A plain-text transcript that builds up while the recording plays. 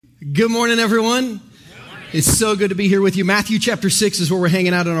Good morning, everyone. It's so good to be here with you. Matthew chapter 6 is where we're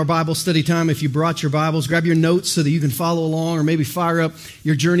hanging out in our Bible study time. If you brought your Bibles, grab your notes so that you can follow along, or maybe fire up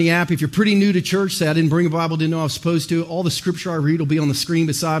your Journey app. If you're pretty new to church, say, I didn't bring a Bible, didn't know I was supposed to. All the scripture I read will be on the screen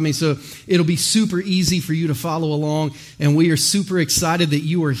beside me, so it'll be super easy for you to follow along. And we are super excited that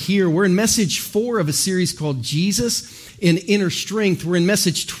you are here. We're in message 4 of a series called Jesus in Inner Strength. We're in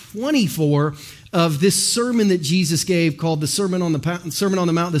message 24 of this sermon that Jesus gave called the Sermon on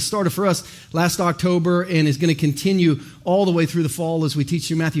the Mount that started for us last October and is going to continue all the way through the fall as we teach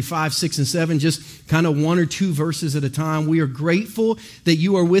through Matthew 5, 6, and 7, just kind of one or two verses at a time. We are grateful that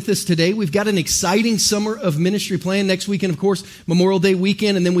you are with us today. We've got an exciting summer of ministry planned next weekend, of course, Memorial Day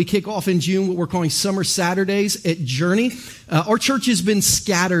weekend, and then we kick off in June what we're calling Summer Saturdays at Journey. Our church has been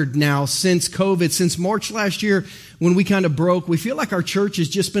scattered now since COVID, since March last year when we kind of broke. We feel like our church has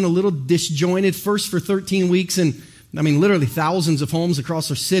just been a little disjointed, first for 13 weeks and literally thousands of homes across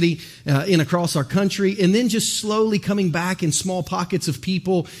our city and across our country, and then just slowly coming back in small pockets of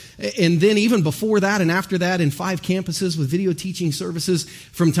people. And then even before that and after that in 5 campuses with video teaching services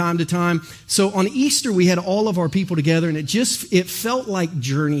from time to time. So on Easter, we had all of our people together, and it felt like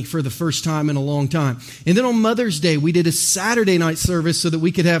Journey for the first time in a long time. And then on Mother's Day, we did a Saturday night service so that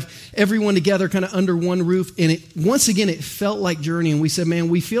we could have everyone together kind of under one roof. And once again, it felt like Journey. And we said, man,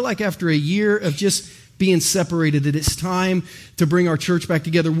 we feel like after a year of just being separated, that it's time to bring our church back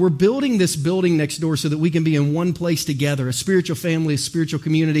together. We're building this building next door so that we can be in one place together, a spiritual family, a spiritual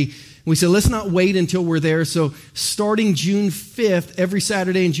community. And we said, let's not wait until we're there. So starting June 5th, every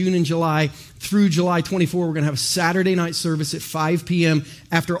Saturday in June and July through July 24, we're going to have a Saturday night service at 5 p.m.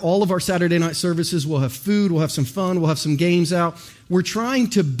 After all of our Saturday night services, we'll have food, we'll have some fun, we'll have some games out. We're trying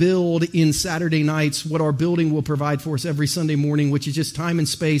to build in Saturday nights what our building will provide for us every Sunday morning, which is just time and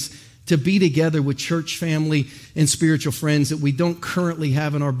space to be together with church family and spiritual friends that we don't currently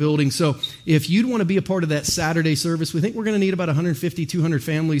have in our building. So if you'd want to be a part of that Saturday service, we think we're going to need about 150, 200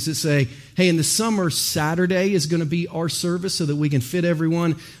 families that say, hey, in the summer, Saturday is going to be our service so that we can fit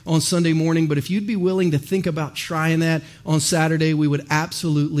everyone on Sunday morning. But if you'd be willing to think about trying that on Saturday, we would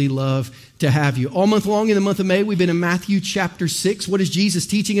absolutely love to have you. All month long in the month of May, we've been in Matthew chapter 6. What is Jesus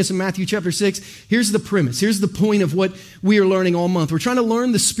teaching us in Matthew chapter 6? Here's the premise. Here's the point of what we are learning all month. We're trying to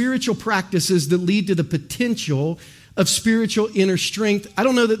learn the spiritual practices that lead to the potential of spiritual inner strength. I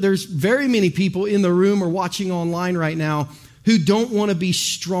don't know that there's very many people in the room or watching online right now who don't want to be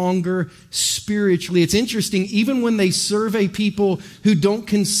stronger spiritually. It's interesting, even when they survey people who don't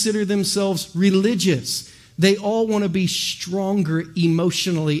consider themselves religious, they all want to be stronger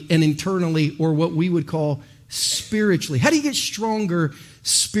emotionally and internally, or what we would call spiritually. How do you get stronger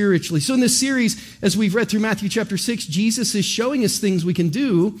spiritually? So in this series, as we've read through Matthew chapter 6, Jesus is showing us things we can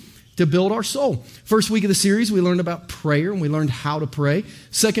do to build our soul. First week of the series, we learned about prayer and we learned how to pray.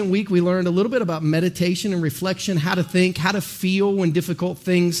 Second week, we learned a little bit about meditation and reflection, how to think, how to feel when difficult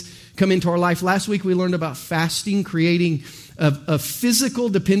things come into our life. Last week, we learned about fasting, creating a physical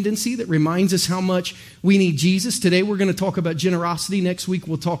dependency that reminds us how much we need Jesus. Today, we're going to talk about generosity. Next week,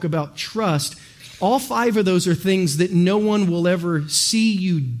 we'll talk about trust. All 5 of those are things that no one will ever see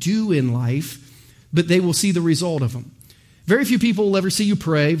you do in life, but they will see the result of them. Very few people will ever see you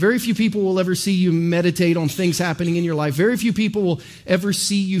pray. Very few people will ever see you meditate on things happening in your life. Very few people will ever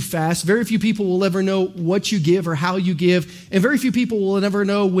see you fast. Very few people will ever know what you give or how you give. And very few people will ever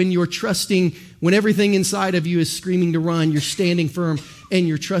know when you're trusting, when everything inside of you is screaming to run, you're standing firm and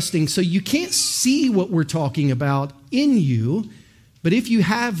you're trusting. So you can't see what we're talking about in you. But if you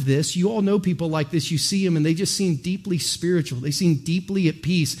have this, you all know people like this, you see them and they just seem deeply spiritual. They seem deeply at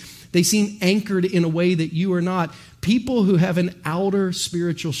peace. They seem anchored in a way that you are not. People who have an outer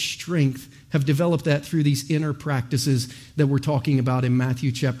spiritual strength have developed that through these inner practices that we're talking about in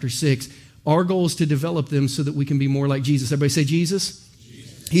Matthew chapter 6. Our goal is to develop them so that we can be more like Jesus. Everybody say Jesus.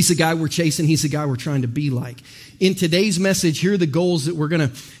 He's the guy we're chasing. He's the guy we're trying to be like. In today's message, here are the goals that we're going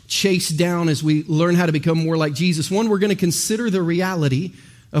to chase down as we learn how to become more like Jesus. One, we're going to consider the reality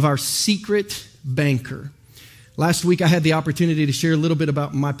of our secret banker. Last week, I had the opportunity to share a little bit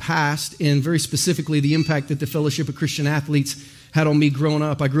about my past and very specifically the impact that the Fellowship of Christian Athletes had on me growing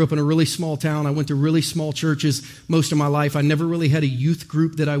up. I grew up in a really small town. I went to really small churches most of my life. I never really had a youth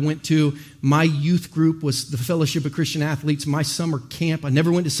group that I went to. My youth group was the Fellowship of Christian Athletes. My summer camp, I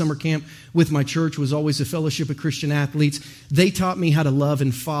never went to summer camp with my church, was always the Fellowship of Christian Athletes. They taught me how to love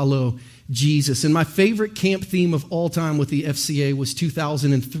and follow Jesus. And my favorite camp theme of all time with the FCA was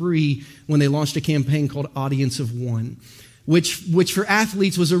 2003 when they launched a campaign called Audience of One, which for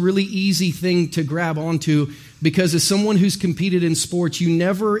athletes was a really easy thing to grab onto because as someone who's competed in sports, you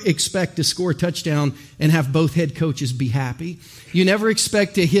never expect to score a touchdown and have both head coaches be happy. You never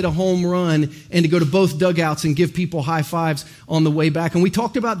expect to hit a home run and to go to both dugouts and give people high fives on the way back. And we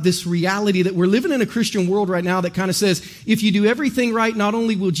talked about this reality that we're living in a Christian world right now that kind of says, if you do everything right, not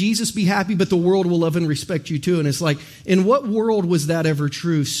only will Jesus be happy, but the world will love and respect you too. And it's like, in what world was that ever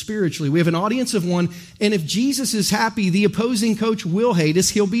true spiritually? We have an audience of one, and if Jesus is happy, the opposing coach will hate us.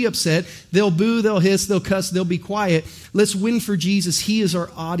 He'll be upset. They'll boo, they'll hiss, they'll cuss, they'll be quiet. Let's win for Jesus. He is our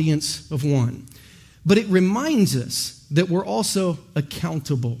audience of one. But it reminds us that we're also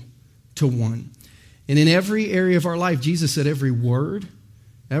accountable to one. And in every area of our life, Jesus said every word,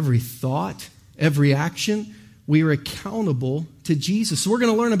 every thought, every action, we are accountable to Jesus. So we're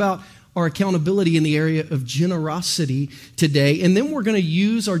going to learn about our accountability in the area of generosity today. And then we're going to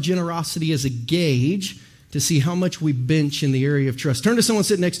use our generosity as a gauge to see how much we bench in the area of trust. Turn to someone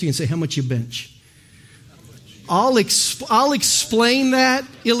sitting next to you and say, how much you bench? I'll explain that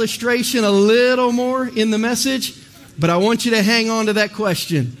illustration a little more in the message, but I want you to hang on to that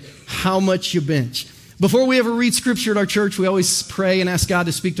question, how much you bench. Before we ever read scripture at our church, we always pray and ask God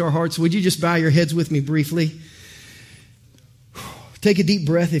to speak to our hearts. Would you just bow your heads with me briefly? Take a deep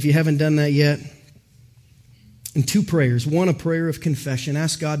breath if you haven't done that yet. And two prayers. One, a prayer of confession.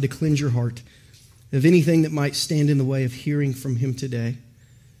 Ask God to cleanse your heart of anything that might stand in the way of hearing from Him today.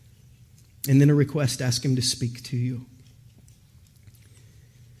 And then a request, ask Him to speak to you.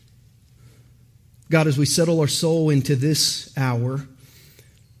 God, as we settle our soul into this hour,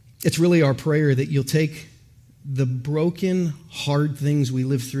 it's really our prayer that you'll take the broken, hard things we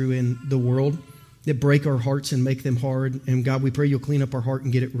live through in the world that break our hearts and make them hard. And God, we pray you'll clean up our heart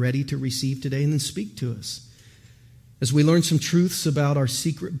and get it ready to receive today, and then speak to us. As we learn some truths about our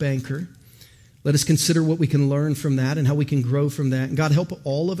secret banker, let us consider what we can learn from that and how we can grow from that. And God, help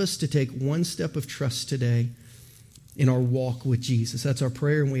all of us to take one step of trust today in our walk with Jesus. That's our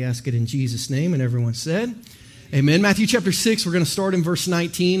prayer, and we ask it in Jesus' name. And everyone said, amen. Matthew chapter 6, we're going to start in verse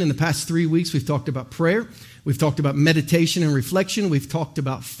 19. In the past 3 weeks, we've talked about prayer. We've talked about meditation and reflection. We've talked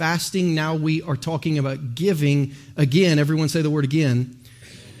about fasting. Now we are talking about giving again. Everyone say the word again.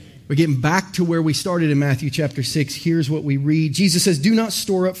 We're getting back to where we started in Matthew chapter 6. Here's what we read. Jesus says, do not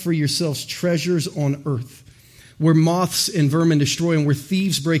store up for yourselves treasures on earth, where moths and vermin destroy and where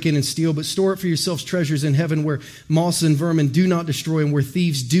thieves break in and steal, but store up for yourselves treasures in heaven where moths and vermin do not destroy and where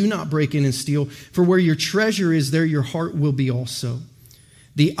thieves do not break in and steal. For where your treasure is, there your heart will be also.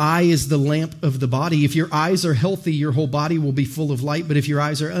 The eye is the lamp of the body. If your eyes are healthy, your whole body will be full of light. But if your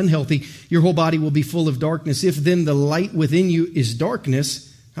eyes are unhealthy, your whole body will be full of darkness. If then the light within you is darkness,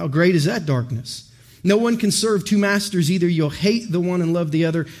 how great is that darkness? No one can serve two masters. Either you'll hate the one and love the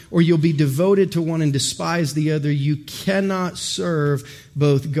other, or you'll be devoted to one and despise the other. You cannot serve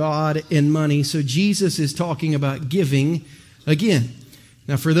both God and money. So Jesus is talking about giving again.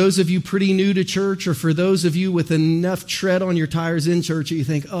 Now, for those of you pretty new to church, or for those of you with enough tread on your tires in church that you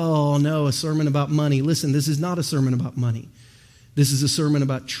think, oh no, a sermon about money. Listen, this is not a sermon about money. This is a sermon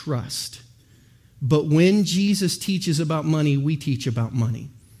about trust. But when Jesus teaches about money, we teach about money.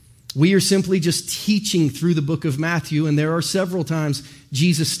 We are simply just teaching through the book of Matthew, and there are several times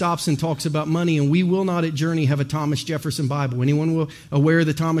Jesus stops and talks about money, and we will not at Journey have a Thomas Jefferson Bible. Anyone aware of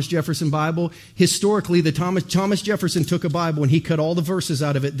the Thomas Jefferson Bible? Historically, Thomas Jefferson took a Bible and he cut all the verses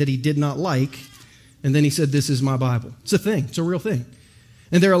out of it that he did not like, and then he said, this is my Bible. It's a thing. It's a real thing.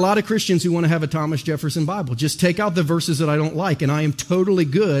 And there are a lot of Christians who want to have a Thomas Jefferson Bible. Just take out the verses that I don't like, and I am totally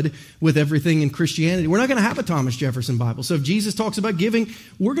good with everything in Christianity. We're not going to have a Thomas Jefferson Bible. So if Jesus talks about giving,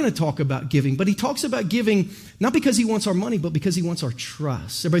 we're going to talk about giving. But he talks about giving not because he wants our money, but because he wants our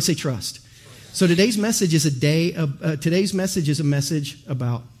trust. Everybody say trust. So today's message is a message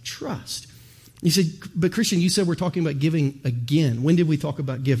about trust. You said, but Christian, you said we're talking about giving again. When did we talk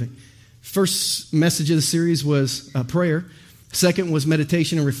about giving? First message of the series was prayer. Second was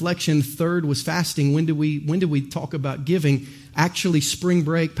meditation and reflection. Third was fasting. When did we talk about giving? Actually, spring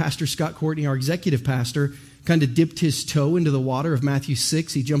break, Pastor Scott Courtney, our executive pastor, kind of dipped his toe into the water of Matthew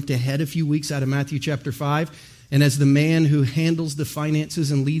 6. He jumped ahead a few weeks out of Matthew chapter 5. And as the man who handles the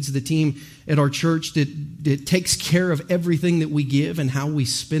finances and leads the team at our church that takes care of everything that we give and how we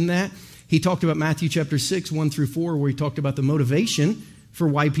spend that, he talked about Matthew chapter 6, 1 through 4, where he talked about the motivation for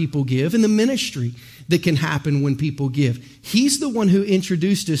why people give and the ministry that can happen when people give. He's the one who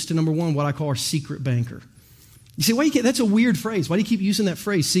introduced us to, number one, what I call our secret banker. You say, that's a weird phrase. Why do you keep using that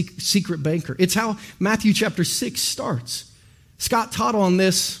phrase, secret banker? It's how Matthew chapter 6 starts. Scott taught on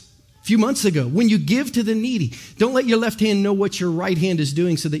this a few months ago. When you give to the needy, don't let your left hand know what your right hand is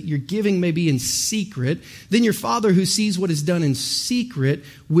doing so that your giving may be in secret. Then your Father who sees what is done in secret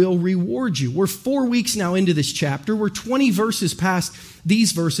will reward you. We're 4 weeks now into this chapter. We're 20 verses past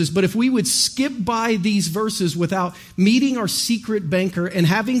these verses. But if we would skip by these verses without meeting our secret banker and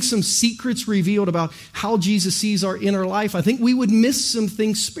having some secrets revealed about how Jesus sees our inner life, I think we would miss some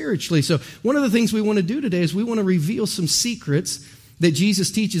things spiritually. So one of the things we want to do today is we want to reveal some secrets that Jesus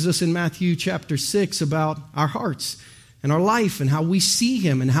teaches us in Matthew chapter 6 about our hearts and our life and how we see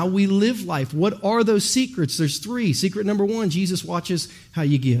him and how we live life. What are those secrets? There's 3. Secret number 1, Jesus watches how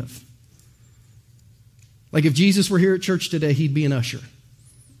you give. Like if Jesus were here at church today, he'd be an usher.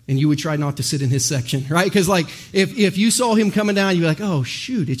 And you would try not to sit in his section, right? Because like if you saw him coming down, you'd be like, oh,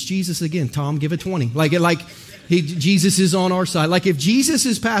 shoot, it's Jesus again. Tom, give a 20. Jesus is on our side. Like if Jesus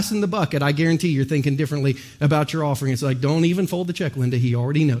is passing the bucket, I guarantee you're thinking differently about your offering. It's like, don't even fold the check, Linda. He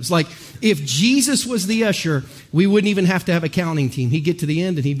already knows. Like if Jesus was the usher, we wouldn't even have to have a counting team. He'd get to the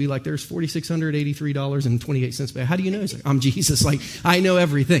end and he'd be like, there's $4,683.28 back. How do you know? He's like, I'm Jesus. Like I know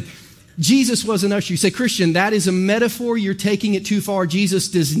everything. Jesus was an usher. You say, Christian, that is a metaphor. You're taking it too far. Jesus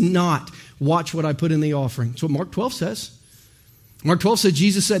does not watch what I put in the offering. That's what Mark 12 says. Mark 12 said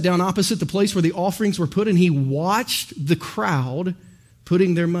Jesus sat down opposite the place where the offerings were put, and he watched the crowd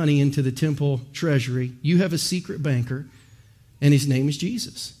putting their money into the temple treasury. You have a secret banker, and his name is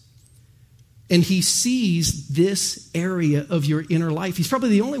Jesus. And he sees this area of your inner life. He's probably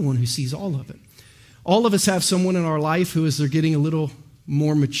the only one who sees all of it. All of us have someone in our life who, as they're getting a little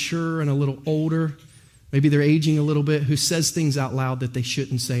more mature and a little older, maybe they're aging a little bit, who says things out loud that they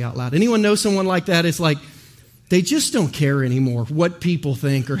shouldn't say out loud. Anyone know someone like that? It's like they just don't care anymore what people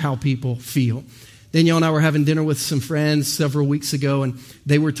think or how people feel. Danielle and I were having dinner with some friends several weeks ago, and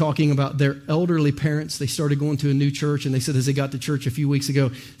they were talking about their elderly parents. They started going to a new church, and they said as they got to church a few weeks ago,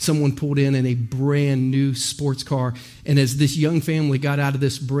 someone pulled in a brand new sports car. And as this young family got out of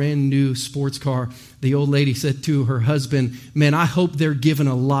this brand new sports car, the old lady said to her husband, man, I hope they're given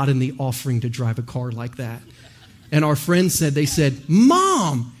a lot in the offering to drive a car like that. And our friends said,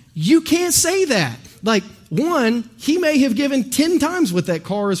 Mom, you can't say that. Like, one, he may have given 10 times what that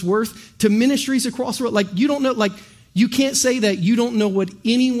car is worth to ministries across the world. Like, you don't know, like, you can't say that. You don't know what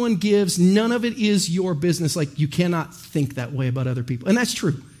anyone gives. None of it is your business. Like, you cannot think that way about other people. And that's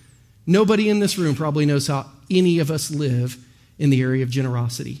true. Nobody in this room probably knows how any of us live in the area of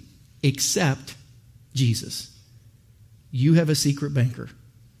generosity, except Jesus. You have a secret banker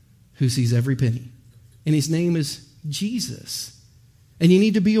who sees every penny, and his name is Jesus. And you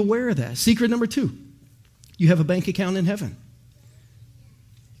need to be aware of that. Secret number 2. You have a bank account in heaven.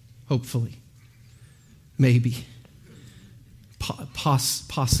 Hopefully. Maybe.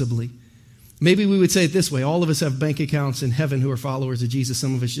 Possibly. Maybe we would say it this way. All of us have bank accounts in heaven who are followers of Jesus.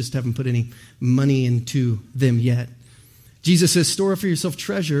 Some of us just haven't put any money into them yet. Jesus says, store up for yourself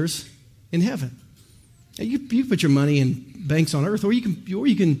treasures in heaven. You put your money in banks on earth, or you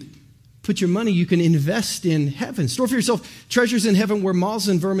can put your money, you can invest in heaven. Store for yourself treasures in heaven where moths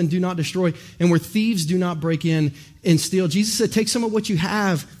and vermin do not destroy and where thieves do not break in and steal. Jesus said, take some of what you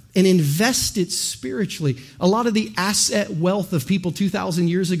have and invest it spiritually. A lot of the asset wealth of people 2,000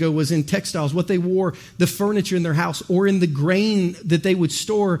 years ago was in textiles, what they wore, the furniture in their house, or in the grain that they would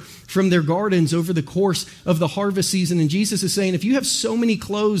store from their gardens over the course of the harvest season. And Jesus is saying, if you have so many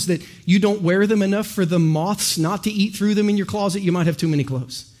clothes that you don't wear them enough for the moths not to eat through them in your closet, you might have too many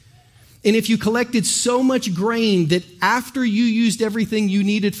clothes. And if you collected so much grain that after you used everything you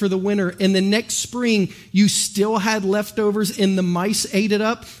needed for the winter and the next spring you still had leftovers and the mice ate it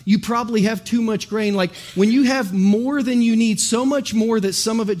up, you probably have too much grain. Like when you have more than you need, so much more that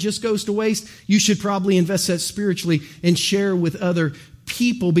some of it just goes to waste, you should probably invest that spiritually and share with other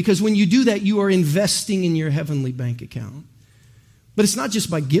people, because when you do that, you are investing in your heavenly bank account. But it's not just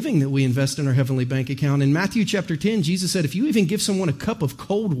by giving that we invest in our heavenly bank account. In Matthew chapter 10, Jesus said, if you even give someone a cup of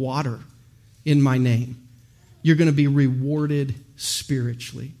cold water in my name, you're going to be rewarded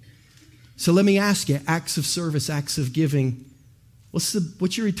spiritually. So let me ask you, acts of service, acts of giving,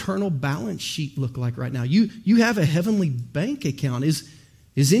 what's your eternal balance sheet look like right now? You have a heavenly bank account.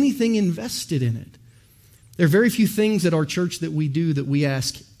 Is anything invested in it? There are very few things at our church that we do that we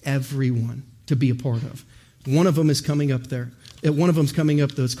ask everyone to be a part of. One of them is coming up there. One of them's coming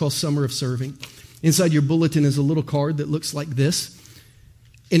up, though. It's called Summer of Serving. Inside your bulletin is a little card that looks like this.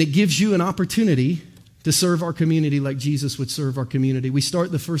 And it gives you an opportunity to serve our community like Jesus would serve our community. We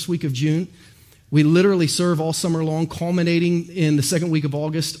start the first week of June. We literally serve all summer long, culminating in the second week of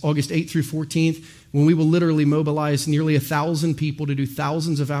August 8th through 14th, when we will literally mobilize nearly 1,000 people to do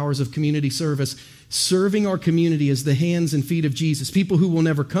thousands of hours of community service, serving our community as the hands and feet of Jesus. People who will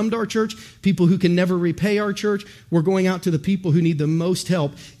never come to our church, people who can never repay our church. We're going out to the people who need the most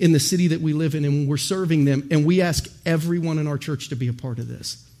help in the city that we live in, and we're serving them. And we ask everyone in our church to be a part of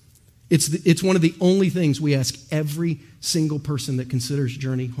this. It's one of the only things we ask every single person that considers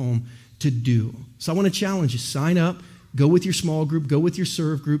Journey home to do. So I want to challenge you. Sign up. Go with your small group, go with your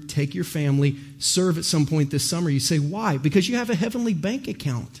serve group, take your family, serve at some point this summer. You say, why? Because you have a heavenly bank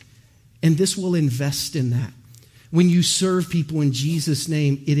account, and this will invest in that. When you serve people in Jesus'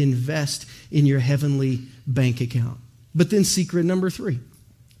 name, it invests in your heavenly bank account. But then secret number 3.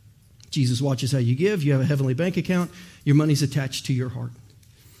 Jesus watches how you give. You have a heavenly bank account. Your money's attached to your heart.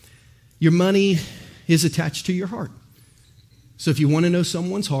 Your money is attached to your heart. So if you want to know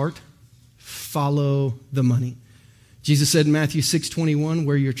someone's heart, follow the money. Jesus said in Matthew 6:21,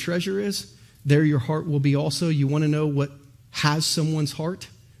 where your treasure is, there your heart will be also. You want to know what has someone's heart?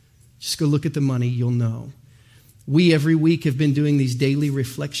 Just go look at the money, you'll know. We every week have been doing these daily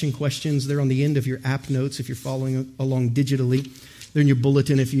reflection questions. They're on the end of your app notes if you're following along digitally. They're in your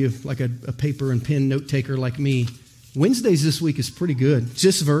bulletin if you like a paper and pen note taker like me. Wednesdays this week is pretty good. It's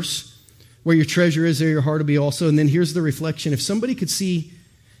this verse, where your treasure is, there your heart will be also. And then here's the reflection. If somebody could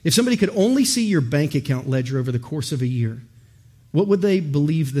only see your bank account ledger over the course of a year, what would they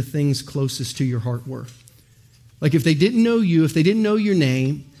believe the things closest to your heart were? Like if they didn't know you, if they didn't know your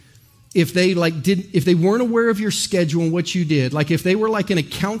name, if they weren't aware of your schedule and what you did, like if they were like an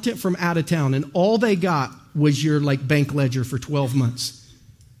accountant from out of town and all they got was your like bank ledger for 12 months,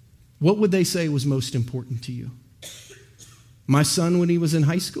 what would they say was most important to you? My son, when he was in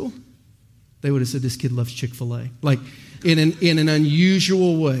high school, they would have said, this kid loves Chick-fil-A. Like, in an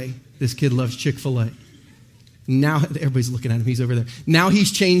unusual way, this kid loves Chick-fil-A. Now, everybody's looking at him. He's over there. Now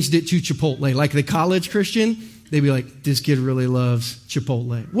he's changed it to Chipotle. Like the college Christian, they'd be like, this kid really loves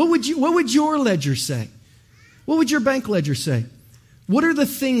Chipotle. What would your ledger say? What would your bank ledger say? What are the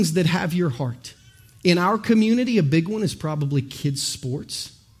things that have your heart? In our community, a big one is probably kids'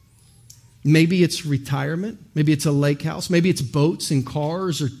 sports. Maybe it's retirement. Maybe it's a lake house. Maybe it's boats and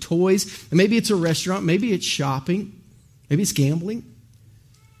cars or toys. Maybe it's a restaurant. Maybe it's shopping. Maybe it's gambling.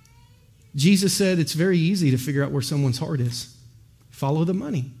 Jesus said it's very easy to figure out where someone's heart is. Follow the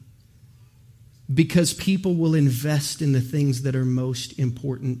money. Because people will invest in the things that are most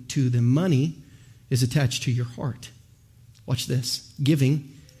important to them. Money is attached to your heart. Watch this. Giving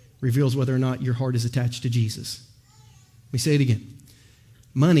reveals whether or not your heart is attached to Jesus. Let me say it again.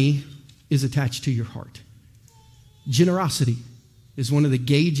 Money is attached to your heart. Generosity is one of the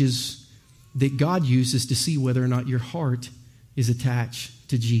gauges that God uses to see whether or not your heart is attached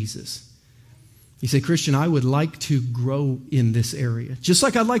to Jesus. You say, Christian, I would like to grow in this area. Just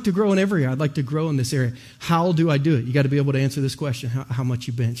like I'd like to grow in every area, I'd like to grow in this area. How do I do it? You got to be able to answer this question. How much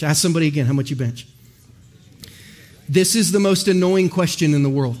you bench? Ask somebody again, how much you bench? This is the most annoying question in the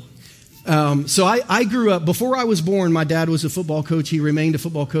world. So I grew up, before I was born, my dad was a football coach. He remained a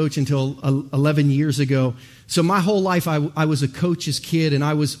football coach until 11 years ago. So my whole life I was a coach's kid, and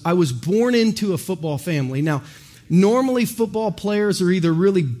I was born into a football family. Now, normally football players are either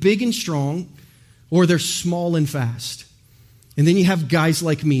really big and strong or they're small and fast. And then you have guys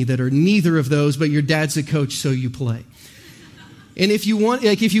like me that are neither of those, but your dad's a coach, so you play. And if you want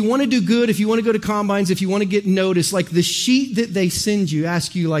to do good, if you want to go to combines, if you want to get noticed, like the sheet that they send you,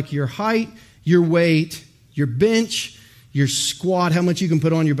 ask you like your height, your weight, your bench, your squat, how much you can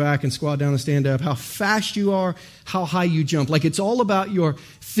put on your back and squat down and stand up, how fast you are, how high you jump. Like it's all about your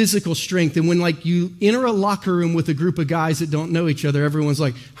physical strength. And when like you enter a locker room with a group of guys that don't know each other, everyone's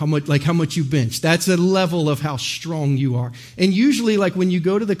like how much you bench. That's a level of how strong you are. And usually like when you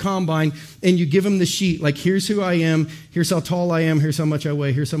go to the combine and you give them the sheet, like here's who I am, here's how tall I am, here's how much I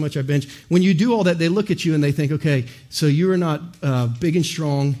weigh, here's how much I bench. When you do all that, they look at you and they think, okay, so you are not big and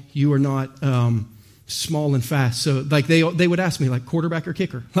strong, you are not small and fast. So like they would ask me like quarterback or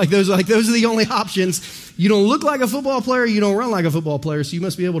kicker. Those are the only options. You don't look like a football player, you don't run like a football player, so you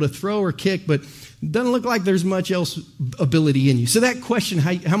must be able to throw or kick, but it doesn't look like there's much else ability in you. So that question,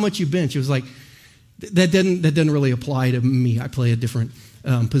 how much you bench, it was like that doesn't really apply to me. I play a different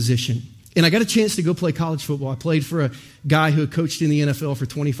position. And I got a chance to go play college football. I played for a guy who had coached in the NFL for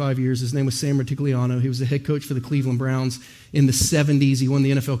 25 years. His name was Sam Rutigliano. He was the head coach for the Cleveland Browns in the 70s. He won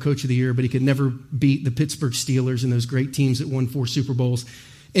the NFL Coach of the Year, but he could never beat the Pittsburgh Steelers and those great teams that won 4 Super Bowls.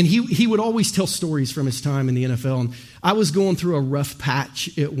 And he would always tell stories from his time in the NFL. And I was going through a rough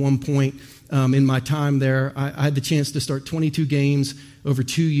patch at one point. in my time there. I had the chance to start 22 games over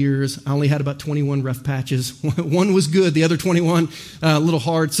 2 years. I only had about 21 rough patches. One was good, the other 21 a little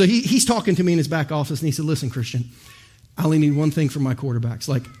hard. So he's talking to me in his back office, and he said, listen, Christian, I only need one thing from my quarterbacks.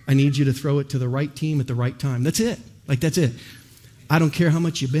 Like, I need you to throw it to the right team at the right time. That's it. Like, that's it. I don't care how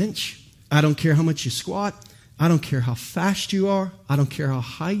much you bench. I don't care how much you squat. I don't care how fast you are. I don't care how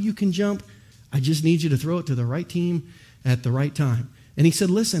high you can jump. I just need you to throw it to the right team at the right time. And he said,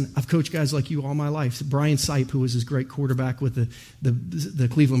 listen, I've coached guys like you all my life. Brian Sipe, who was his great quarterback with the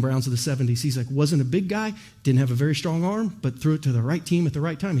Cleveland Browns of the 70s, he's like, wasn't a big guy, didn't have a very strong arm, but threw it to the right team at the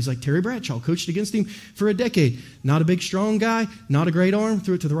right time. He's like, Terry Bradshaw, coached against him for a decade. Not a big, strong guy, not a great arm,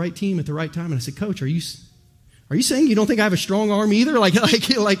 threw it to the right team at the right time. And I said, Coach, are you saying you don't think I have a strong arm either? Like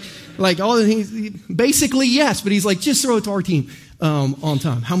all the things, basically yes, but he's like, just throw it to our team on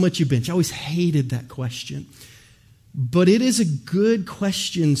time. How much you bench? I always hated that question. But it is a good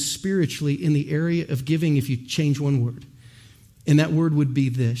question spiritually in the area of giving if you change one word. And that word would be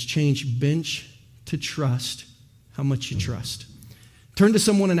this: change bench to trust. How much you trust. Turn to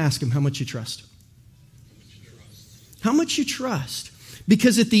someone and ask them how much you trust. How much you trust.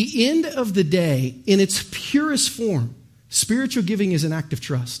 Because at the end of the day, in its purest form, spiritual giving is an act of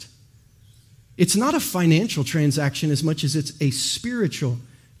trust. It's not a financial transaction as much as it's a spiritual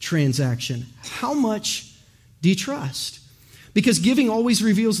transaction. How much do you trust? Because giving always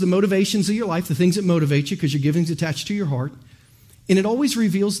reveals the motivations of your life, the things that motivate you, because your giving is attached to your heart. And it always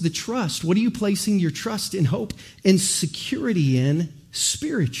reveals the trust. What are you placing your trust and hope and security in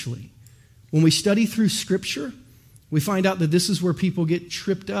spiritually? When we study through Scripture, we find out that this is where people get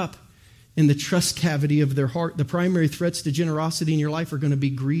tripped up in the trust cavity of their heart. The primary threats to generosity in your life are going to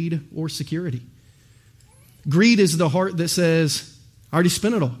be greed or security. Greed is the heart that says, I already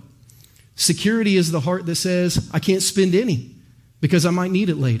spent it all. Security is the heart that says, I can't spend any because I might need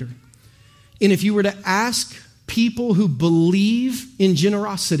it later. And if you were to ask people who believe in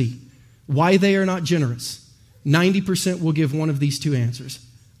generosity why they are not generous, 90% will give one of these two answers.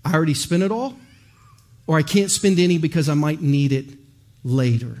 I already spent it all, or I can't spend any because I might need it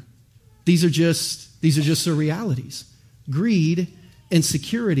later. These are just the realities. Greed and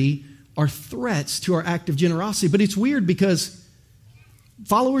security are threats to our act of generosity. But it's weird because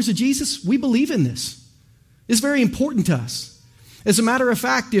followers of Jesus, we believe in this. It's very important to us. As a matter of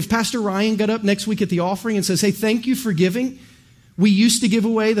fact, if Pastor Ryan got up next week at the offering and says, hey, thank you for giving. We used to give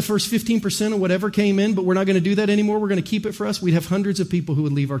away the first 15% of whatever came in, but we're not going to do that anymore. We're going to keep it for us. We'd have hundreds of people who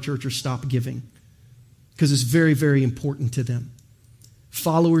would leave our church or stop giving because it's very, very important to them.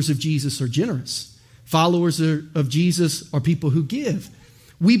 Followers of Jesus are generous. Followers of Jesus are people who give.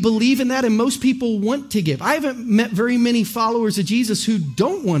 We believe in that, and most people want to give. I haven't met very many followers of Jesus who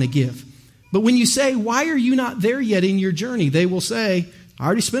don't want to give. But when you say, why are you not there yet in your journey? They will say, I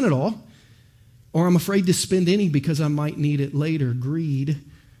already spent it all. Or I'm afraid to spend any because I might need it later. Greed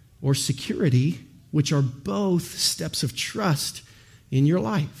or security, which are both steps of trust in your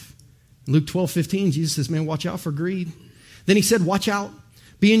life. In Luke 12:15, Jesus says, man, watch out for greed. Then he said, watch out.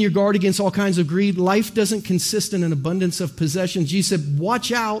 Be on your guard against all kinds of greed. Life doesn't consist in an abundance of possessions. Jesus said,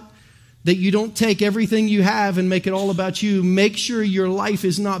 watch out that you don't take everything you have and make it all about you. Make sure your life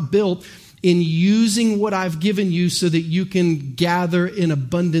is not built in using what I've given you so that you can gather an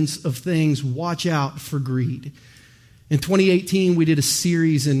abundance of things. Watch out for greed. In 2018, we did a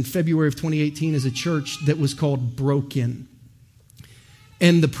series in February of 2018 as a church that was called Broken.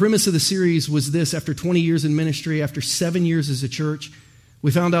 And the premise of the series was this: after 20 years in ministry, after 7 years as a church, we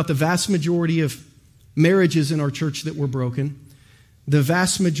found out the vast majority of marriages in our church that were broken, the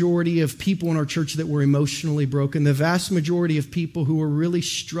vast majority of people in our church that were emotionally broken, the vast majority of people who were really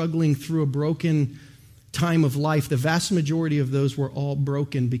struggling through a broken time of life, the vast majority of those were all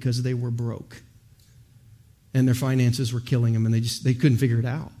broken because they were broke. And their finances were killing them, and they couldn't figure it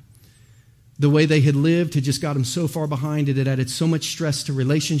out. The way they had lived had just got them so far behind it. It added so much stress to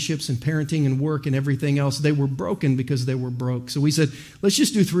relationships and parenting and work and everything else. They were broken because they were broke. So we said, let's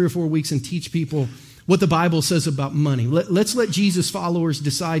just do 3 or 4 weeks and teach people what the Bible says about money. Let's let Jesus followers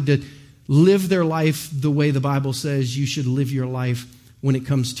decide to live their life the way the Bible says you should live your life when it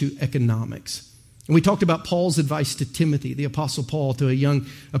comes to economics. And we talked about Paul's advice to Timothy, the Apostle Paul, to a young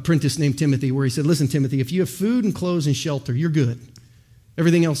apprentice named Timothy, where he said, listen, Timothy, if you have food and clothes and shelter, you're good.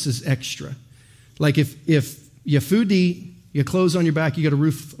 Everything else is extra. Like if you have food to eat, you have clothes on your back, you got a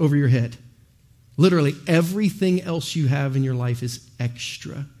roof over your head. Literally everything else you have in your life is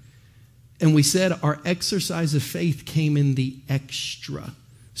extra. And we said our exercise of faith came in the extra.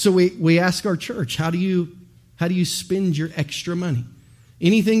 So we ask our church, how do you spend your extra money?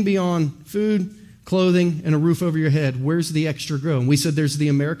 Anything beyond food, clothing, and a roof over your head. Where's the extra grow? And we said there's the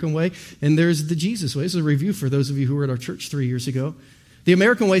American way and there's the Jesus way. This is a review for those of you who were at our church 3 years ago. The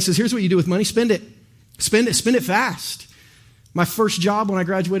American way says, here's what you do with money. Spend it. Spend it fast. My first job when I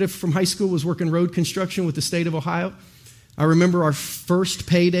graduated from high school was working road construction with the state of Ohio. I remember our first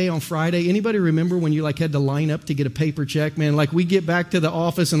payday on Friday. Anybody remember when you had to line up to get a paper check? Man, we get back to the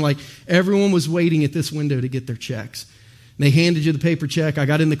office and everyone was waiting at this window to get their checks. And they handed you the paper check. I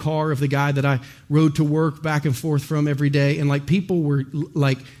got in the car of the guy that I rode to work back and forth from every day. And people were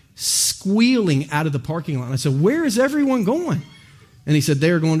squealing out of the parking lot. And I said, where is everyone going? And he said,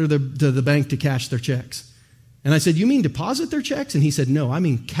 they're going to the bank to cash their checks. And I said, you mean deposit their checks? And he said, no, I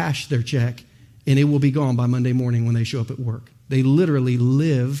mean cash their check, and it will be gone by Monday morning when they show up at work. They literally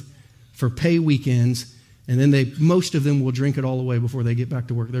live for pay weekends, and then most of them will drink it all away before they get back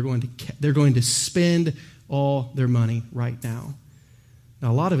to work. They're going to spend all their money right now.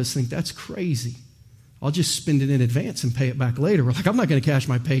 Now, a lot of us think that's crazy. I'll just spend it in advance and pay it back later. We're I'm not going to cash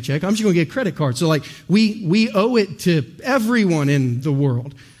my paycheck. I'm just going to get a credit card. So we owe it to everyone in the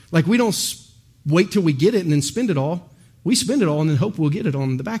world. We don't wait till we get it and then spend it all. We spend it all and then hope we'll get it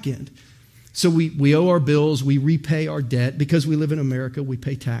on the back end. So we owe our bills. We repay our debt. Because we live in America, we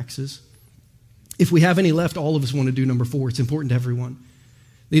pay taxes. If we have any left, all of us want to do number 4. It's important to everyone.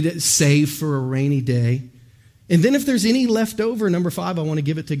 They need to save for a rainy day. And then if there's any left over, number 5, I want to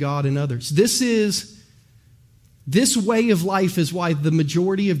give it to God and others. This way of life is why the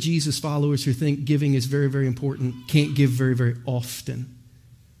majority of Jesus followers who think giving is very, very important can't give very, very often.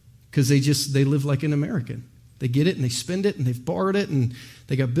 Because they live like an American. They get it and they spend it and they've borrowed it and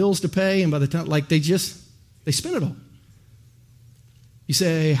they got bills to pay, and by the time, they spend it all. You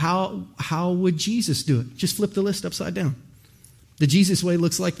say, how would Jesus do it? Just flip the list upside down. The Jesus way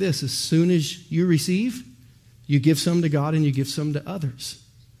looks like this. As soon as you receive, you give some to God and you give some to others.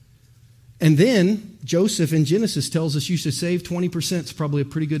 And then Joseph in Genesis tells us you should save 20%. It's probably a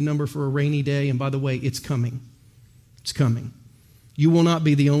pretty good number for a rainy day. And by the way, it's coming. It's coming. You will not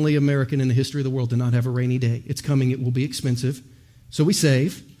be the only American in the history of the world to not have a rainy day. It's coming. It will be expensive. So we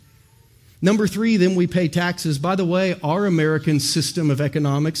save. Number 3, then we pay taxes. By the way, our American system of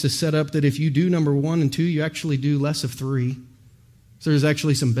economics is set up that if you do number 1 and 2, you actually do less of 3. So there's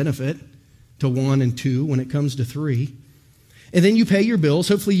actually some benefit to 1 and 2 when it comes to 3. And then you pay your bills.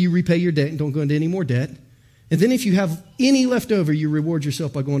 Hopefully you repay your debt and don't go into any more debt. And then if you have any left over, you reward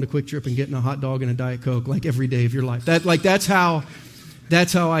yourself by going to Quick Trip and getting a hot dog and a Diet Coke every day of your life. That's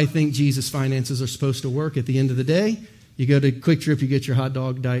how I think Jesus' finances are supposed to work. At the end of the day, you go to Quick Trip, you get your hot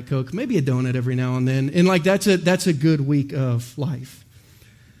dog, Diet Coke, maybe a donut every now and then. And that's a good week of life.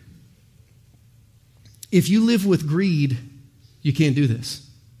 If you live with greed, you can't do this.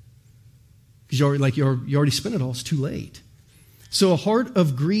 Because you already spent it all. It's too late. So a heart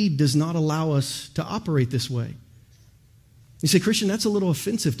of greed does not allow us to operate this way. You say, Christian, that's a little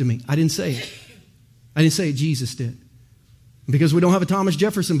offensive to me. I didn't say it. I didn't say it. Jesus did. Because we don't have a Thomas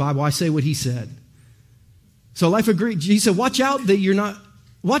Jefferson Bible, I say what he said. So a life of greed, he said, watch out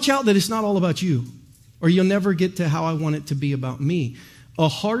that it's not all about you, or you'll never get to how I want it to be about me. A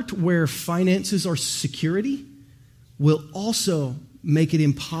heart where finances are security will also make it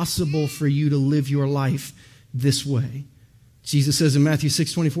impossible for you to live your life this way. Jesus says in Matthew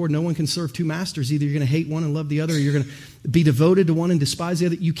 6:24, no one can serve 2 masters. Either you're going to hate one and love the other, or you're going to be devoted to one and despise the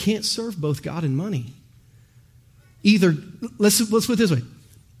other. You can't serve both God and money. Either, let's put it this way.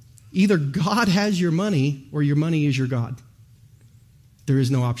 Either God has your money or your money is your God. There is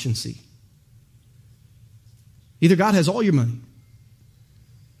no option C. Either God has all your money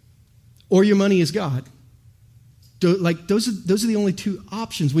or your money is God. Those are the only 2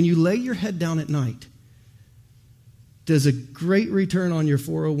 options. When you lay your head down at night, does a great return on your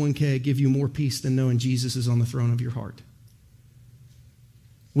 401k give you more peace than knowing Jesus is on the throne of your heart?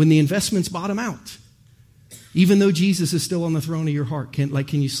 When the investments bottom out, even though Jesus is still on the throne of your heart, can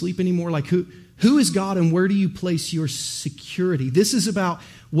you sleep anymore? Who is God and where do you place your security? This is about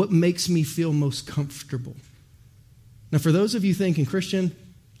what makes me feel most comfortable. Now, for those of you thinking, Christian,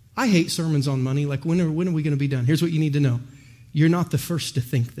 I hate sermons on money. When are we going to be done? Here's what you need to know. You're not the first to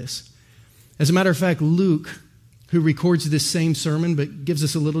think this. As a matter of fact, Luke, who records this same sermon but gives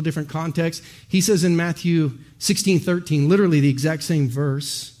us a little different context, he says in Matthew 16:13, literally the exact same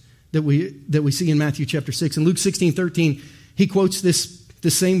verse that we see in Matthew chapter 6. In Luke 16:13, he quotes this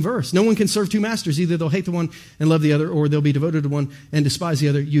same verse. No one can serve 2 masters. Either they'll hate the one and love the other, or they'll be devoted to one and despise the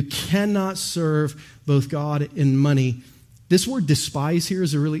other. You cannot serve both God and money. This word despise here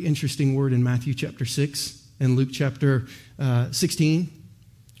is a really interesting word in Matthew chapter 6 and Luke chapter 16,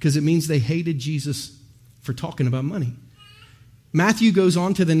 because it means they hated Jesus for talking about money. Matthew goes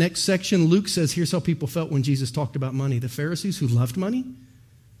on to the next section. Luke says, here's how people felt when Jesus talked about money. The Pharisees who loved money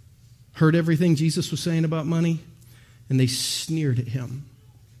heard everything Jesus was saying about money, and they sneered at him.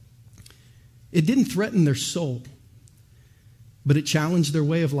 It didn't threaten their soul, but it challenged their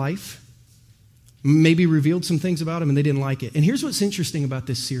way of life, maybe revealed some things about them, and they didn't like it. And here's what's interesting about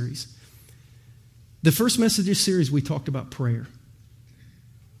this series. The first Messages series, we talked about prayer.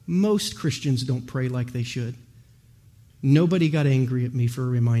 Most Christians don't pray like they should. Nobody got angry at me for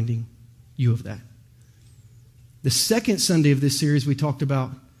reminding you of that. The second Sunday of this series, we talked about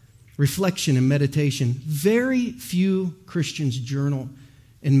reflection and meditation. Very few Christians journal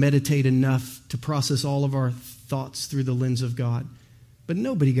and meditate enough to process all of our thoughts through the lens of God. But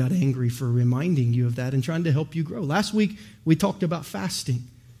nobody got angry for reminding you of that and trying to help you grow. Last week, we talked about fasting.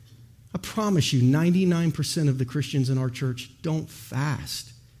 I promise you, 99% of the Christians in our church don't fast.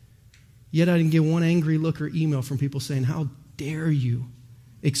 Yet I didn't get one angry look or email from people saying, how dare you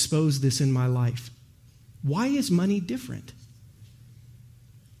expose this in my life? Why is money different?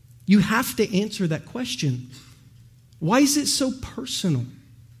 You have to answer that question. Why is it so personal?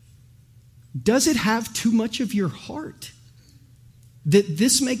 Does it have too much of your heart that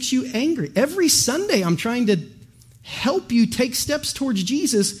this makes you angry? Every Sunday I'm trying to help you take steps towards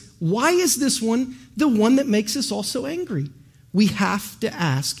Jesus. Why is this one the one that makes us all so angry? We have to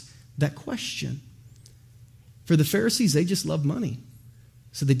ask that question. For the Pharisees, they just loved money.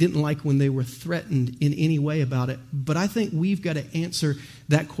 So they didn't like when they were threatened in any way about it. But I think we've got to answer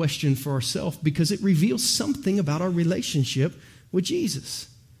that question for ourselves because it reveals something about our relationship with Jesus.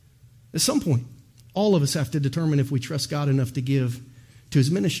 At some point, all of us have to determine if we trust God enough to give to his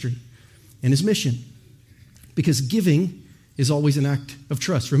ministry and his mission. Because giving is always an act of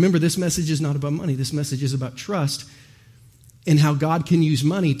trust. Remember, this message is not about money. This message is about trust and how God can use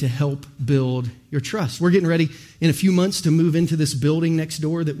money to help build your trust. We're getting ready in a few months to move into this building next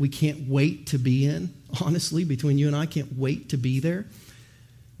door that we can't wait to be in. Honestly, between you and I, can't wait to be there.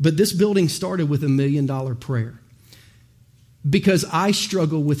 But this building started with $1 million prayer because I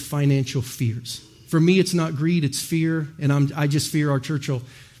struggle with financial fears. For me, it's not greed, it's fear. And I just fear our church will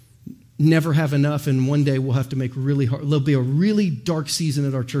never have enough, and one day we'll have to make really hard. There'll be a really dark season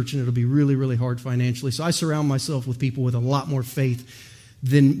at our church, and it'll be really, really hard financially. So I surround myself with people with a lot more faith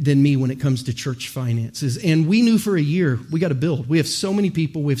than me when it comes to church finances. And we knew for a year, we got to build. We have so many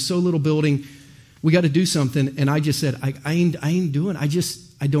people. We have so little building. We got to do something. And I just said, I ain't doing it.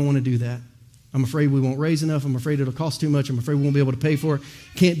 I don't want to do that. I'm afraid we won't raise enough. I'm afraid it'll cost too much. I'm afraid we won't be able to pay for it.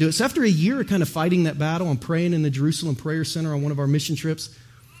 Can't do it. So after a year of kind of fighting that battle, I'm praying in the Jerusalem Prayer Center on one of our mission trips.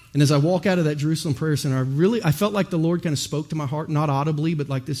 And as I walk out of that Jerusalem Prayer Center, I felt like the Lord kind of spoke to my heart, not audibly, but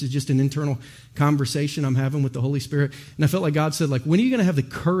like this is just an internal conversation I'm having with the Holy Spirit. And I felt like God said, like, when are you going to have the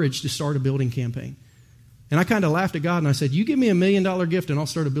courage to start a building campaign? And I kind of laughed at God and I said, you give me $1 million gift and I'll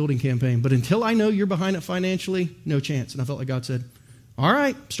start a building campaign. But until I know you're behind it financially, no chance. And I felt like God said, all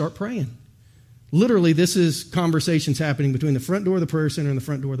right, start praying. Literally, this is conversations happening between the front door of the prayer center and the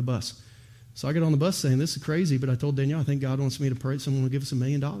front door of the bus. So I get on the bus saying, this is crazy, but I told Danielle, I think God wants me to pray someone will give us $1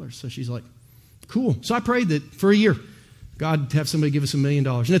 million. So she's like, cool. So I prayed that for a year, God have somebody give us $1 million.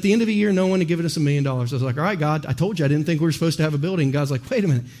 And at the end of the year, no one had given us $1 million. I was like, all right, God, I told you I didn't think we were supposed to have a building. God's like, wait a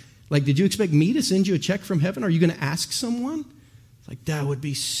minute. Like, did you expect me to send you a check from heaven? Are you going to ask someone? Like, that would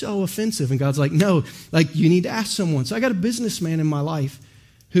be so offensive. And God's like, no, like, you need to ask someone. So I got a businessman in my life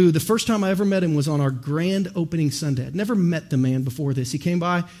who the first time I ever met him was on our grand opening Sunday. I'd never met the man before this. He came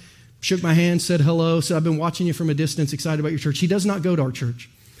by, shook my hand, said hello, said, I've been watching you from a distance, excited about your church. He does not go to our church,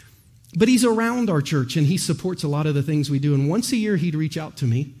 but he's around our church and he supports a lot of the things we do. And once a year, he'd reach out to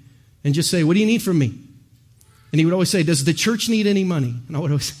me and just say, what do you need from me? And he would always say, does the church need any money? And I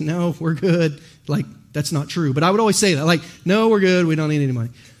would always say, no, we're good. Like, that's not true. But I would always say that, like, no, we're good. We don't need any money.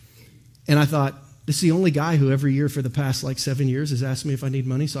 And I thought, this is the only guy who every year for the past 7 years has asked me if I need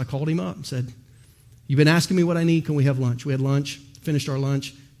money. So I called him up and said, you've been asking me what I need. Can we have lunch? We had lunch, finished our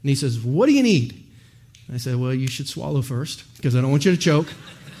lunch. And he says, what do you need? And I said, well, you should swallow first because I don't want you to choke.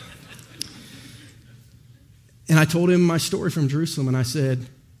 And I told him my story from Jerusalem. And I said,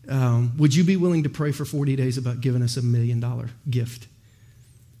 would you be willing to pray for 40 days about giving us $1 million gift?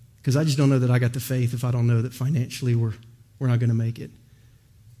 Because I just don't know that I got the faith if I don't know that financially we're not going to make it.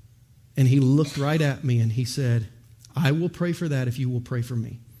 And he looked right at me and he said, I will pray for that if you will pray for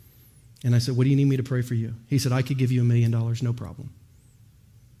me. And I said, what do you need me to pray for you? He said, I could give you $1 million, no problem.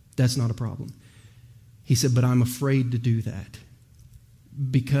 That's not a problem. He said, but I'm afraid to do that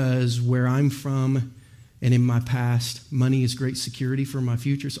because where I'm from and in my past, money is great security for my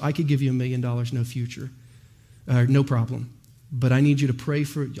future. So I could give you $1 million, no future, no problem. But I need you to pray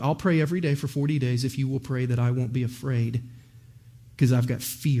I'll pray every day for 40 days if you will pray that I won't be afraid because I've got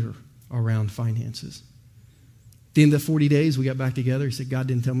fear around finances. At the end of the 40 days, we got back together. He said, God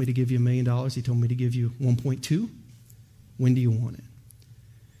didn't tell me to give you $1 million. He told me to give you 1.2. When do you want it?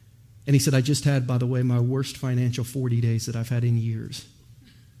 And he said, I just had, by the way, my worst financial 40 days that I've had in years.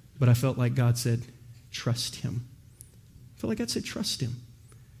 But I felt like God said, trust him. I felt like God said, trust him.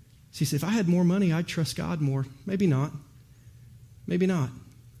 So he said, if I had more money, I'd trust God more. Maybe not. Maybe not.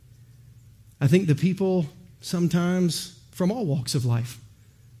 I think the people sometimes from all walks of life,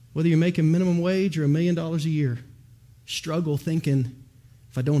 whether you're making minimum wage or $1 million a year, struggle thinking,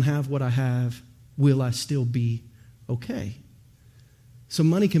 if I don't have what I have, will I still be okay? So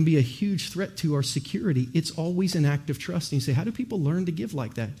money can be a huge threat to our security. It's always an act of trust. And you say, how do people learn to give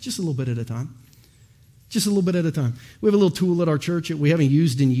like that? Just a little bit at a time. Just a little bit at a time. We have a little tool at our church that we haven't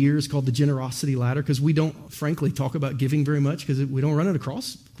used in years called the generosity ladder, because we don't, frankly, talk about giving very much because we don't run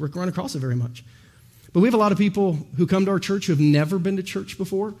across it very much. But we have a lot of people who come to our church who have never been to church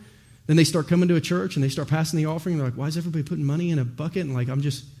before. Then they start coming to a church and they start passing the offering. They're like, why is everybody putting money in a bucket? And like, I'm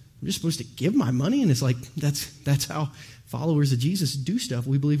just supposed to give my money. And it's like, that's how followers of Jesus do stuff.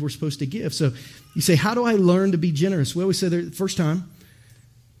 We believe we're supposed to give. So you say, how do I learn to be generous? We always say the first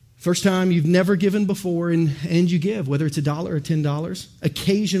time you've never given before and you give, whether it's $1 or $10.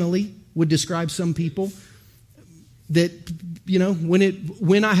 Occasionally would describe some people that,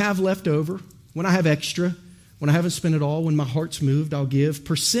 when I have left over, when I have extra, when I haven't spent it all, when my heart's moved, I'll give.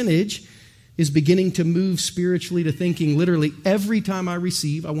 Percentage is beginning to move spiritually to thinking literally every time I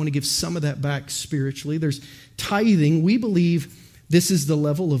receive, I want to give some of that back spiritually. There's tithing. We believe this is the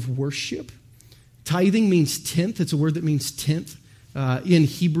level of worship. Tithing means tenth. It's a word that means tenth in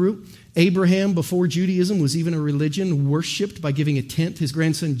Hebrew. Abraham, before Judaism was even a religion, worshipped by giving a tenth. His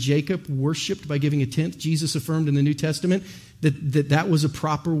grandson Jacob worshipped by giving a tenth. Jesus affirmed in the New Testament that was a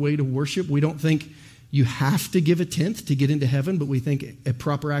proper way to worship. We don't think you have to give a tenth to get into heaven, but we think a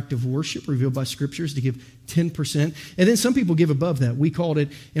proper act of worship revealed by scriptures to give 10%. And then some people give above that. We called it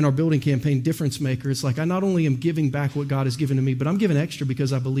in our building campaign difference maker. It's like I not only am giving back what God has given to me, but I'm giving extra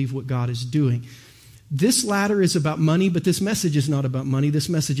because I believe what God is doing. This ladder is about money, but this message is not about money. This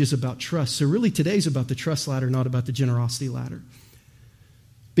message is about trust. So really today's about the trust ladder, not about the generosity ladder.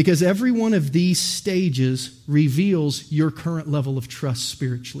 Because every one of these stages reveals your current level of trust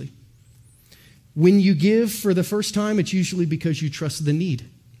spiritually. When you give for the first time, it's usually because you trust the need.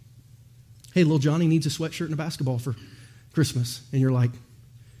 Hey, little Johnny needs a sweatshirt and a basketball for Christmas. And you're like,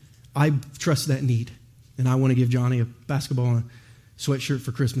 I trust that need. And I want to give Johnny a basketball and a sweatshirt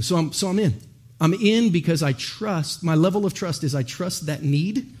for Christmas. So I'm in. I'm in because I trust. My level of trust is I trust that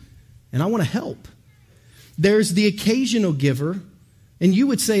need and I want to help. There's the occasional giver. And you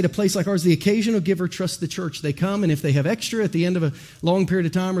would say at a place like ours, the occasional giver trusts the church. They come, and if they have extra at the end of a long period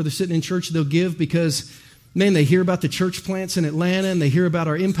of time or they're sitting in church, they'll give because, man, they hear about the church plants in Atlanta and they hear about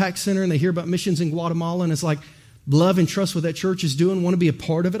our impact center and they hear about missions in Guatemala. And it's like, love and trust what that church is doing, want to be a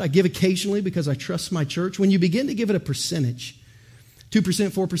part of it. I give occasionally because I trust my church. When you begin to give it a percentage, 2%,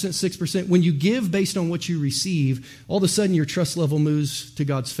 4%, 6%, when you give based on what you receive, all of a sudden your trust level moves to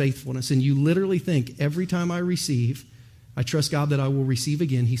God's faithfulness. And you literally think, every time I receive, I trust God that I will receive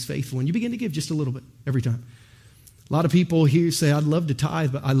again. He's faithful. And you begin to give just a little bit every time. A lot of people here say, I'd love to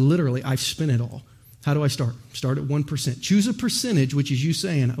tithe, but I've spent it all. How do I start? Start at 1%. Choose a percentage, which is you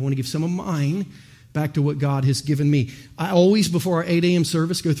saying, I want to give some of mine back to what God has given me. I always, before our 8 a.m.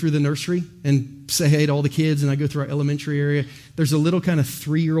 service, go through the nursery and say hey to all the kids, and I go through our elementary area. There's a little kind of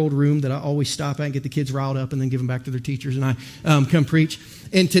 3-year-old room that I always stop at and get the kids riled up and then give them back to their teachers, and I come preach.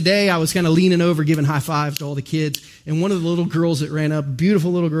 And today I was kind of leaning over, giving high fives to all the kids, and one of the little girls that ran up,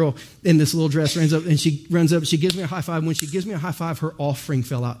 beautiful little girl in this little dress, she gives me a high five. When she gives me a high five, her offering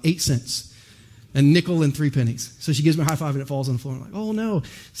fell out, 8 cents. A nickel and 3 pennies. So she gives me a high five and it falls on the floor. I'm like, oh no.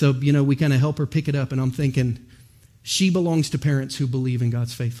 So, we kind of help her pick it up, and I'm thinking, she belongs to parents who believe in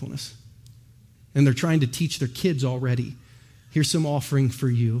God's faithfulness. And they're trying to teach their kids already. Here's some offering for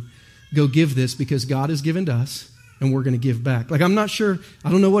you. Go give this because God has given to us and we're going to give back. Like, I'm not sure,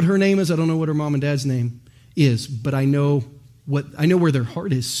 I don't know what her name is. I don't know what her mom and dad's name is, but I know where their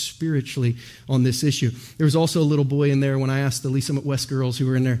heart is spiritually on this issue. There was also a little boy in there when I asked the Lee Summit West girls who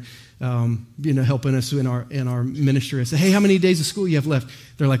were in there, helping us in our ministry. I said, hey, how many days of school you have left?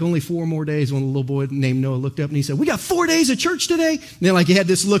 They're like, only 4 more days. One little boy named Noah looked up and he said, we got 4 days of church today? And then he had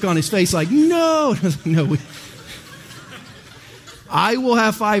this look on his face like, no. I was like, no, I will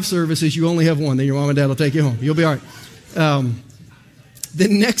have 5 services. You only have 1. Then your mom and dad will take you home. You'll be all right. The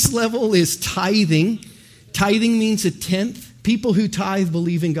next level is tithing. Tithing means a tenth. People who tithe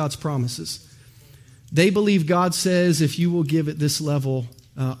believe in God's promises. They believe God says, if you will give at this level,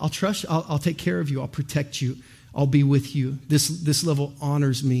 I'll trust you, I'll take care of you, I'll protect you, I'll be with you. This level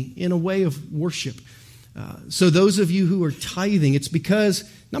honors me in a way of worship. So those of you who are tithing, it's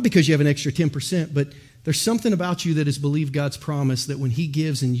not because you have an extra 10%, but there's something about you that has believed God's promise that when he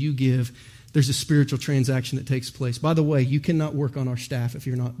gives and you give, there's a spiritual transaction that takes place. By the way, you cannot work on our staff if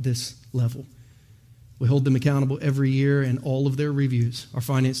you're not this level. We hold them accountable every year, and all of their reviews, our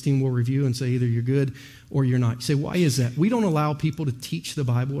finance team will review and say either you're good or you're not. You say, why is that? We don't allow people to teach the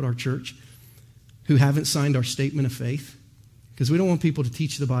Bible at our church who haven't signed our statement of faith, because we don't want people to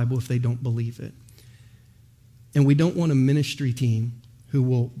teach the Bible if they don't believe it. And we don't want a ministry team who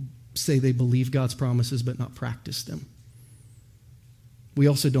will say they believe God's promises but not practice them. We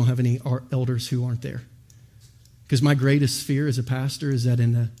also don't have any elders who aren't there. Because my greatest fear as a pastor is that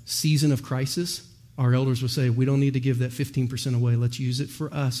in a season of crisis, our elders will say, we don't need to give that 15% away. Let's use it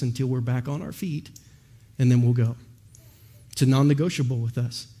for us until we're back on our feet, and then we'll go. It's a non-negotiable with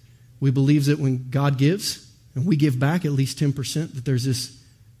us. We believe that when God gives, and we give back at least 10%, that there's this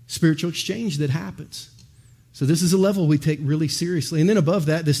spiritual exchange that happens. So this is a level we take really seriously. And then above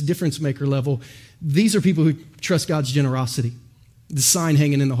that, this difference maker level, these are people who trust God's generosity. The sign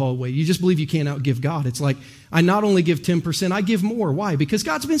hanging in the hallway. You just believe you can't outgive God. It's like, I not only give 10%, I give more. Why? Because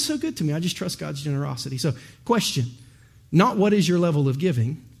God's been so good to me. I just trust God's generosity. So, question, not what is your level of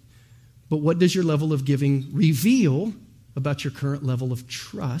giving, but what does your level of giving reveal about your current level of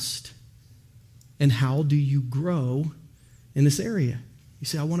trust, and how do you grow in this area? You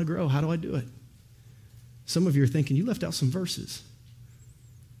say, I want to grow. How do I do it? Some of you are thinking, you left out some verses.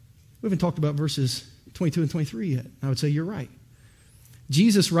 We haven't talked about verses 22 and 23 yet. I would say you're right.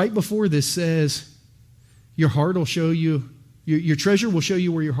 Jesus, right before this, says, your heart will show you, your treasure will show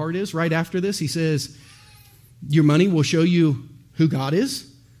you where your heart is. Right after this, he says, your money will show you who God is.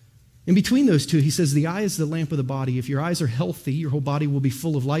 In between those two, he says, the eye is the lamp of the body. If your eyes are healthy, your whole body will be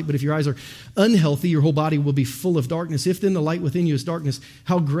full of light. But if your eyes are unhealthy, your whole body will be full of darkness. If then the light within you is darkness,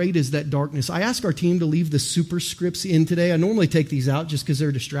 how great is that darkness? I ask our team to leave the superscripts in today. I normally take these out just because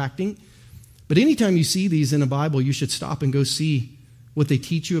they're distracting. But anytime you see these in a Bible, you should stop and go see what they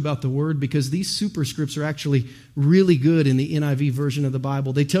teach you about the word, because these superscripts are actually really good in the NIV version of the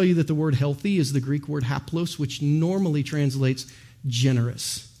Bible. They tell you that the word healthy is the Greek word haplos, which normally translates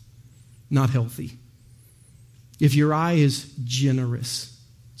generous, not healthy. If your eye is generous,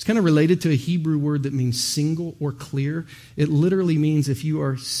 it's kind of related to a Hebrew word that means single or clear. It literally means if you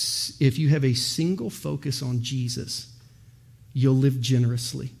have a single focus on Jesus, you'll live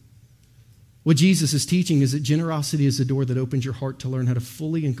generously. What Jesus is teaching is that generosity is the door that opens your heart to learn how to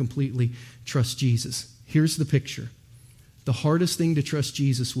fully and completely trust Jesus. Here's the picture. The hardest thing to trust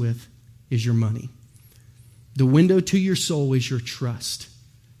Jesus with is your money. The window to your soul is your trust.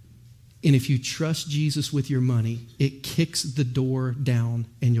 And if you trust Jesus with your money, it kicks the door down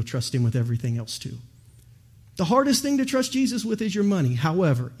and you'll trust him with everything else too. The hardest thing to trust Jesus with is your money.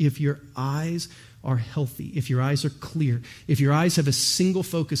 However, if your eyes are healthy, if your eyes are clear, if your eyes have a single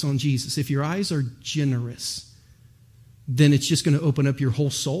focus on Jesus, if your eyes are generous, then it's just going to open up your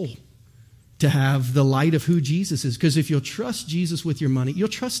whole soul to have the light of who Jesus is. Because if you'll trust Jesus with your money, you'll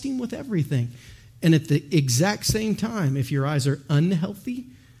trust him with everything. And at the exact same time, if your eyes are unhealthy,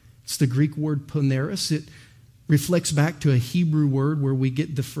 it's the Greek word poneros. It reflects back to a Hebrew word where we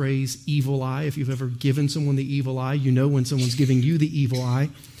get the phrase evil eye. If you've ever given someone the evil eye, you know when someone's giving you the evil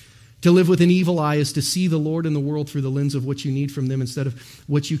eye. To live with an evil eye is to see the Lord and the world through the lens of what you need from them instead of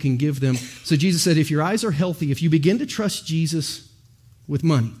what you can give them. So Jesus said, if your eyes are healthy, if you begin to trust Jesus with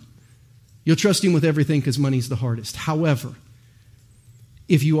money, you'll trust him with everything because money's the hardest. However,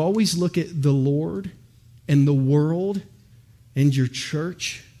 if you always look at the Lord and the world and your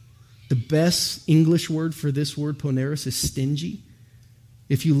church, the best English word for this word, poneros, is stingy.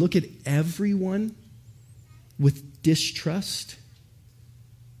 If you look at everyone with distrust,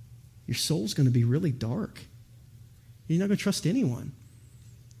 your soul's going to be really dark. You're not going to trust anyone.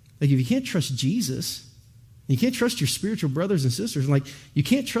 Like if you can't trust Jesus, you can't trust your spiritual brothers and sisters, like you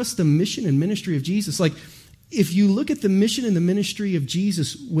can't trust the mission and ministry of Jesus. Like if you look at the mission and the ministry of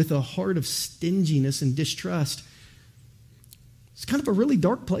Jesus with a heart of stinginess and distrust, it's kind of a really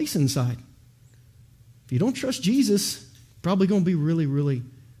dark place inside. If you don't trust Jesus, probably going to be really, really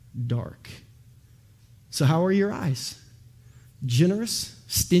dark. So how are your eyes? Generous,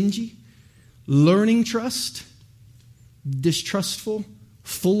 stingy, learning trust, distrustful,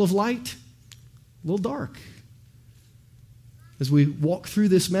 full of light, a little dark. As we walk through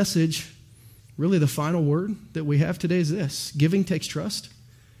this message, really the final word that we have today is this: giving takes trust,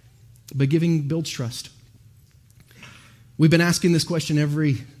 but giving builds trust. We've been asking this question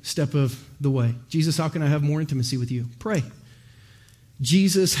every step of the way. Jesus, how can I have more intimacy with you? Pray.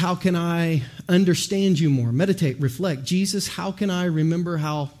 Jesus, how can I understand you more? Meditate, reflect. Jesus, how can I remember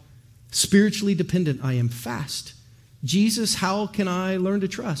how spiritually dependent I am? Fast. Jesus, how can I learn to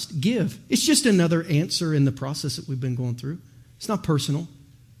trust? Give. It's just another answer in the process that we've been going through. It's not personal,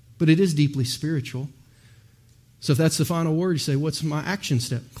 but it is deeply spiritual. So if that's the final word, you say, what's my action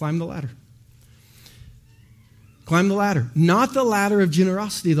step? Climb the ladder. Climb the ladder. Not the ladder of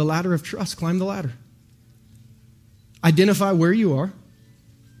generosity, the ladder of trust. Climb the ladder. Identify where you are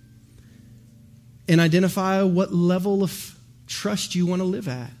and identify what level of trust you want to live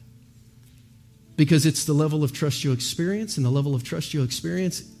at. Because it's the level of trust you'll experience, and the level of trust you'll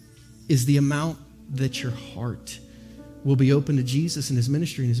experience is the amount that your heart will be open to Jesus and his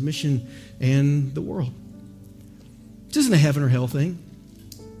ministry and his mission and the world. This isn't a heaven or hell thing.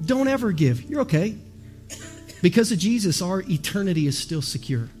 Don't ever give. You're okay. Because of Jesus, our eternity is still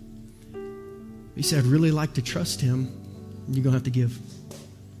secure. You say, I'd really like to trust him. You're going to have to give.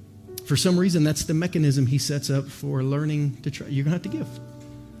 For some reason, that's the mechanism he sets up for learning to trust. You're going to have to give.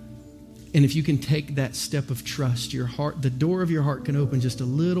 And if you can take that step of trust, your heart, the door of your heart can open just a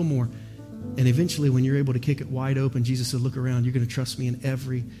little more. And eventually, when you're able to kick it wide open, Jesus said, look around. You're going to trust me in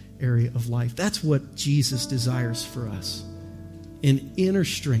every area of life. That's what Jesus desires for us. An inner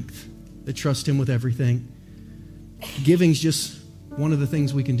strength that trusts him with everything. Giving's just one of the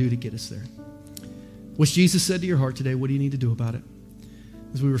things we can do to get us there. What's Jesus said to your heart today? What do you need to do about it?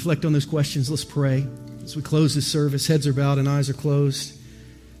 As we reflect on those questions, let's pray. As we close this service, heads are bowed and eyes are closed.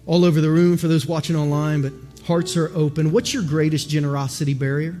 All over the room for those watching online, but hearts are open. What's your greatest generosity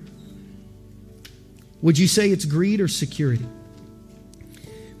barrier? Would you say it's greed or security?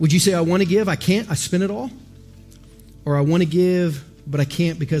 Would you say, I want to give, I can't, I spend it all? Or I want to give, but I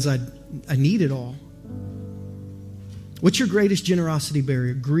can't because I need it all? What's your greatest generosity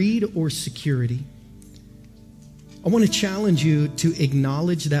barrier? Greed or security? I want to challenge you to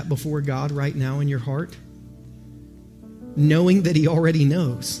acknowledge that before God right now in your heart, knowing that he already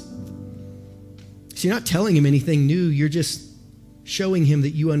knows. So you're not telling him anything new. You're just showing him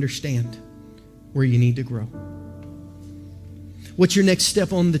that you understand where you need to grow. What's your next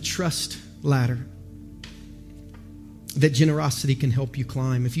step on the trust ladder that generosity can help you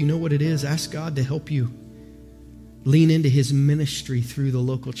climb? If you know what it is, ask God to help you. Lean into his ministry through the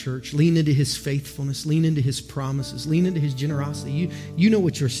local church. Lean into his faithfulness. Lean into his promises. Lean into his generosity. You know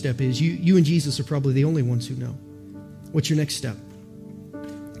what your step is. You and Jesus are probably the only ones who know. What's your next step?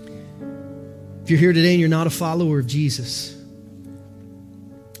 If you're here today and you're not a follower of Jesus,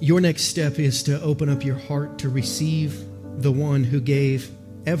 your next step is to open up your heart to receive the one who gave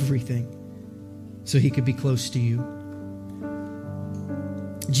everything so he could be close to you.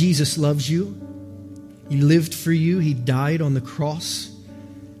 Jesus loves you. He lived for you. He died on the cross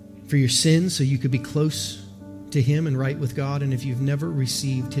for your sins so you could be close to him and right with God. And if you've never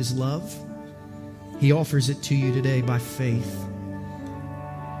received his love, he offers it to you today by faith.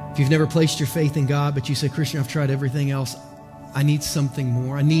 If you've never placed your faith in God, but you say, Christian, I've tried everything else. I need something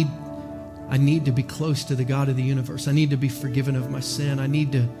more. I need to be close to the God of the universe. I need to be forgiven of my sin. I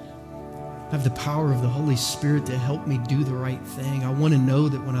need to have the power of the Holy Spirit to help me do the right thing. I want to know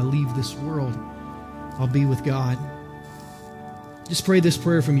that when I leave this world, I'll be with God. Just pray this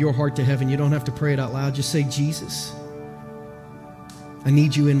prayer from your heart to heaven. You don't have to pray it out loud. Just say, Jesus, I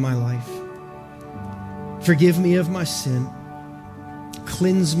need you in my life. Forgive me of my sin.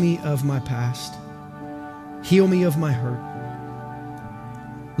 Cleanse me of my past. Heal me of my hurt.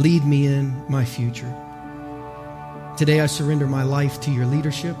 Lead me in my future. Today I surrender my life to your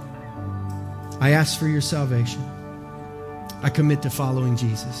leadership. I ask for your salvation. I commit to following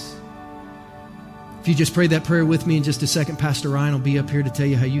Jesus. If you just pray that prayer with me in just a second, Pastor Ryan will be up here to tell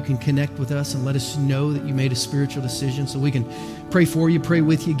you how you can connect with us and let us know that you made a spiritual decision so we can pray for you, pray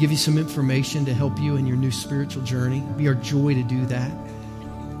with you, give you some information to help you in your new spiritual journey. It'd be our joy to do that.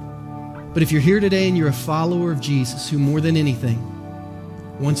 But if you're here today and you're a follower of Jesus who more than anything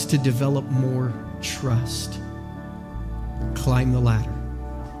wants to develop more trust, climb the ladder.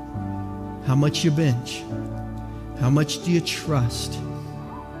 How much you bench? How much do you trust?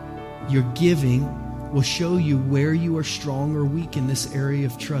 Your giving will show you where you are strong or weak in this area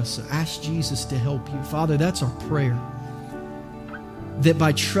of trust. So ask Jesus to help you. Father, that's our prayer. That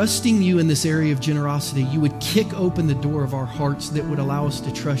by trusting you in this area of generosity, you would kick open the door of our hearts that would allow us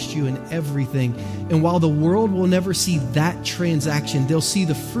to trust you in everything. And while the world will never see that transaction, they'll see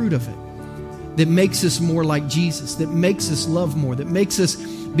the fruit of it that makes us more like Jesus, that makes us love more, that makes us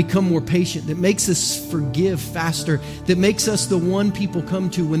become more patient, that makes us forgive faster, that makes us the one people come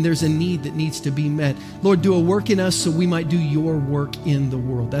to when there's a need that needs to be met. Lord, do a work in us so we might do your work in the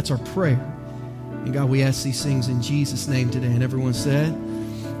world. That's our prayer. And God, we ask these things in Jesus' name today. And everyone said,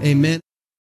 amen.